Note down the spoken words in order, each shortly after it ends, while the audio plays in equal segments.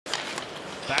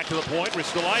Back to the point,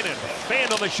 Ristolainen.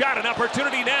 Fan on the shot, an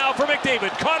opportunity now for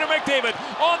McDavid. Connor McDavid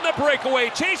on the breakaway.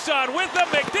 Chase on with the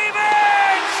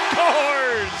McDavid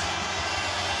scores!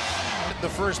 In the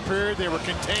first period, they were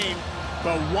contained,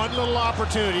 but one little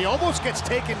opportunity almost gets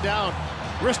taken down.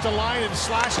 Ristolainen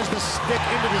slashes the stick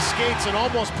into the skates and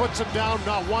almost puts him down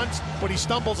not once, but he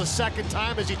stumbles a second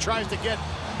time as he tries to get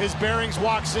his bearings,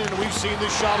 walks in, and we've seen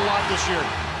this shot a lot this year.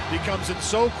 He comes in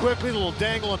so quickly, little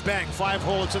dangle and bang,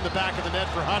 5-hole, it's in the back of the net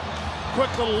for Hutton.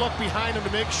 Quick little look behind him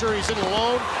to make sure he's in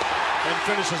alone, and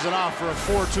finishes it off for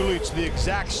a 4-2 lead. It's the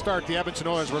exact start the Edmonton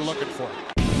Oilers were looking for.